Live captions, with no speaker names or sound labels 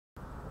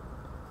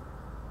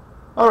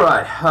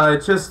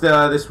Alright, just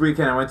this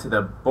weekend I went to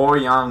the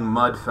Boryeong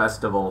Mud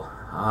Festival.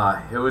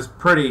 It was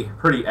pretty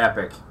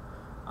epic.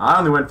 I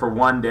only went for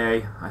one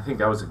day. I think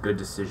that was a good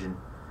decision.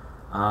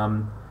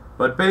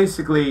 But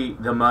basically,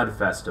 the Mud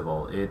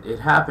Festival, it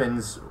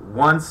happens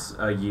once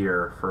a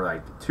year for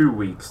like 2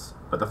 weeks,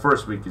 but the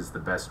first week is the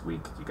best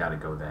week. You gotta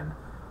go then.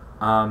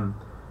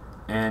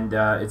 And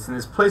it's in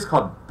this place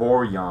called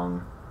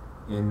Boryeong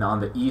on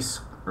the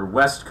east or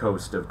west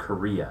coast of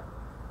Korea.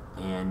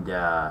 And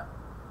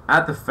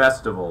at the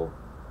festival,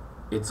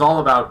 it's all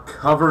about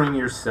covering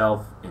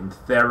yourself in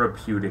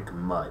therapeutic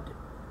mud.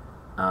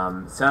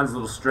 Sounds a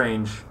little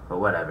strange, but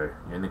whatever.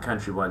 You're in the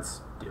country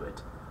once, do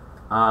it.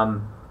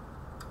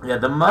 Yeah,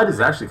 the mud is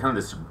actually kind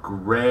of this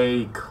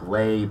gray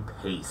clay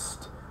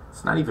paste.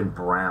 It's not even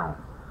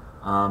brown.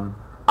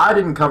 I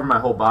didn't cover my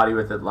whole body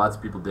with it. Lots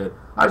of people did.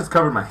 I just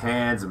covered my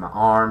hands and my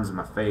arms and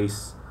my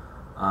face.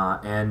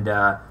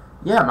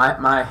 Yeah,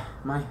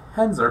 my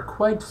hands are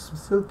quite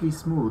silky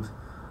smooth.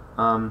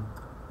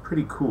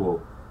 Pretty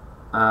cool.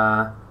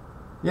 Yeah,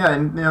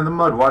 and the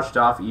mud washed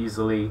off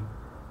easily.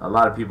 A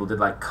lot of people did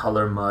like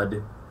color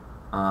mud.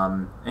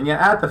 And yeah,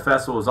 at the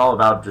festival it was all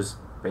about just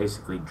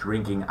basically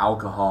drinking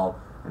alcohol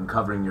and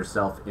covering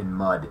yourself in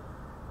mud.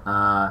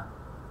 Yeah,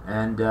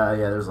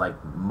 there's like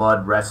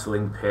mud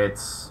wrestling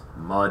pits,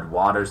 mud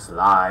water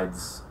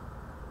slides,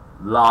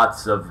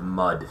 lots of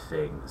mud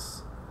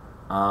things.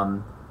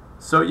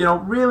 So,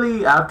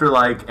 really after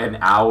like an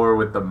hour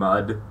with the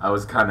mud, I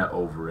was kind of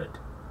over it.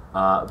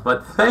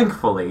 But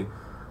thankfully,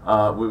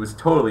 it was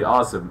totally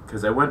awesome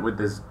because I went with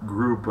this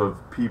group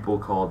of people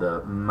called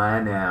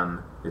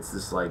Manam. It's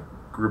this like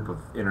group of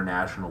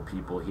international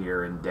people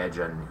here in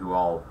Daejeon who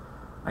all,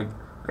 I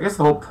guess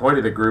the whole point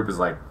of the group is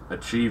like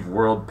achieve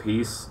world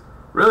peace.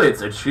 Really,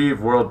 it's achieve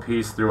world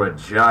peace through a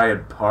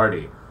giant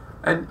party,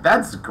 and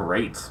that's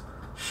great.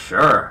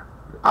 Sure,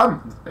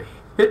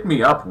 hit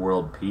me up,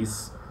 world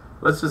peace.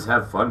 Let's just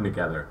have fun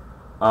together.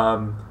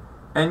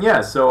 And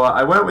yeah, so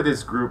I went with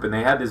this group, and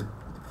they had this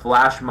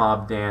flash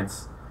mob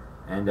dance,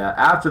 and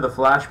after the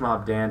flash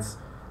mob dance,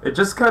 it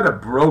just kind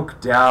of broke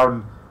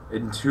down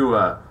into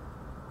a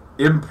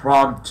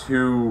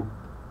impromptu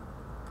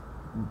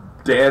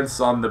dance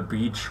on the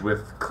beach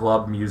with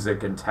club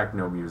music and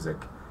techno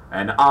music,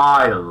 and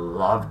I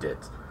loved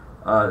it.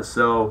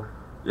 So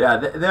yeah,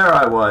 there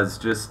I was,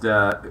 just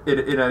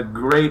in a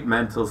great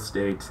mental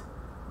state,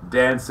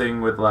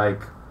 dancing with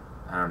like,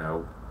 I don't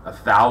know,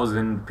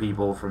 1,000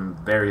 people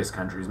from various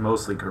countries,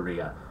 mostly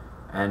Korea.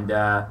 And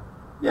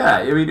yeah,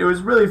 I mean, it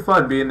was really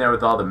fun being there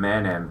with all the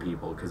Manam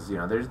people, because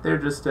they're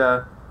just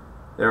they're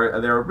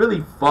a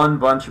really fun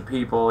bunch of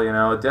people.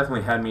 It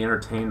definitely had me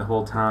entertained the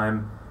whole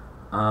time.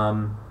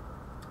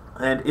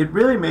 And it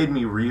really made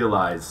me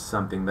realize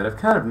something that I've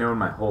kind of known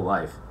my whole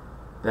life,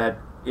 that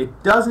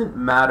it doesn't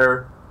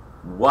matter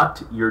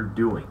what you're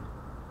doing,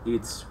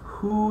 it's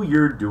who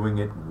you're doing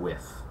it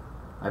with.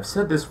 I've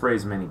said this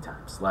phrase many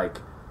times,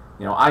 like,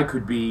 I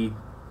could be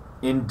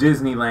in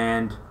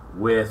Disneyland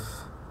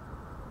with,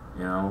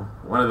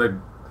 one of the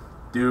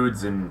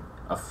dudes in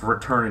a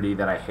fraternity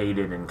that I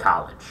hated in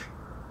college.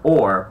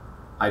 Or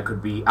I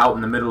could be out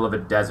in the middle of a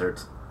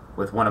desert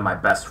with one of my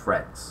best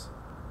friends.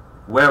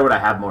 Where would I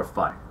have more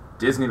fun?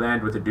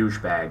 Disneyland with a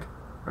douchebag,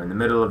 or in the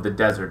middle of the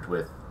desert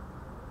with,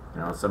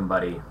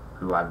 somebody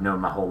who I've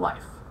known my whole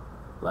life?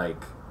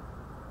 Like,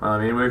 well,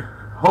 I mean,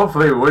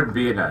 hopefully we wouldn't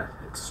be in an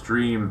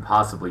extreme,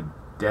 possibly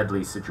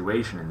deadly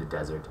situation in the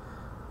desert.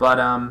 But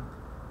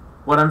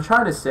what I'm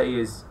trying to say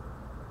is,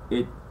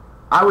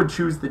 I would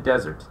choose the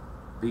desert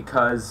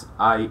because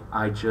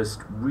I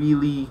just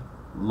really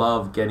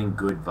love getting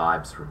good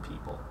vibes from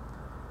people.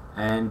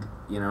 And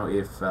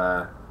if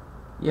yeah,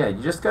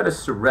 you just got to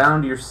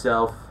surround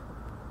yourself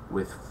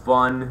with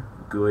fun,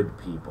 good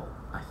people.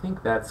 I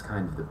think that's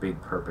kind of the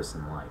big purpose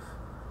in life.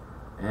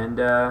 And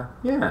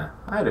yeah,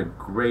 I had a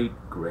great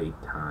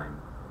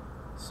time.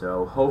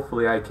 So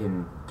hopefully I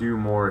can do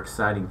more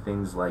exciting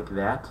things like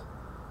that.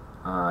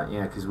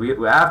 Yeah, because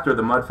after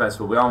the Mud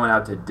Festival, we all went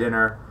out to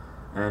dinner,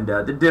 and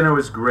the dinner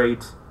was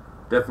great.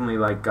 Definitely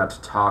got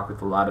to talk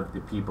with a lot of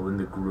the people in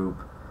the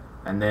group,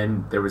 and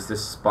then there was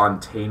this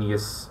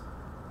spontaneous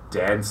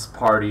dance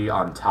party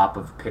on top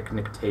of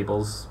picnic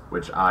tables,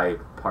 which I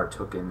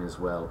partook in as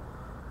well.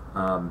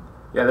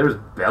 Yeah, there was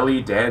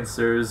belly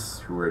dancers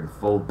who were in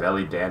full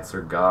belly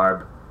dancer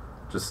garb,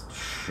 just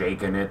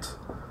shaking it.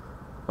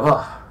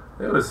 Oh,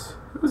 it was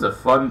a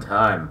fun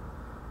time.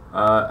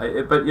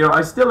 But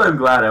I still am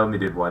glad I only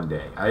did one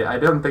day. I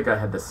don't think I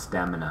had the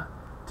stamina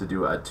to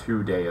do a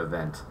 2-day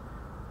event.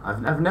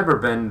 I've never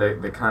been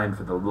the kind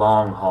for the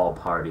long haul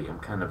party. I'm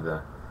kind of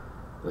the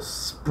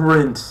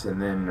sprint,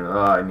 and then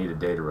I need a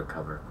day to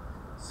recover.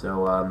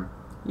 So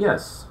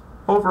yes,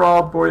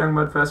 overall Boryeong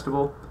Mud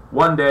Festival,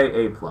 1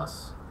 day A+.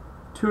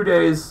 2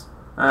 days,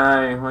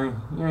 well,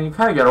 you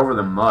kind of get over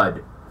the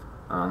mud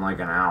in like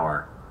an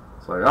hour.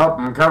 It's like, oh,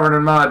 I'm covered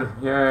in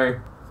mud, yay.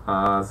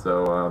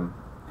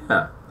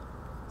 Yeah,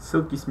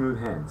 silky smooth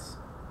hands.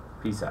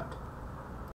 Peace out.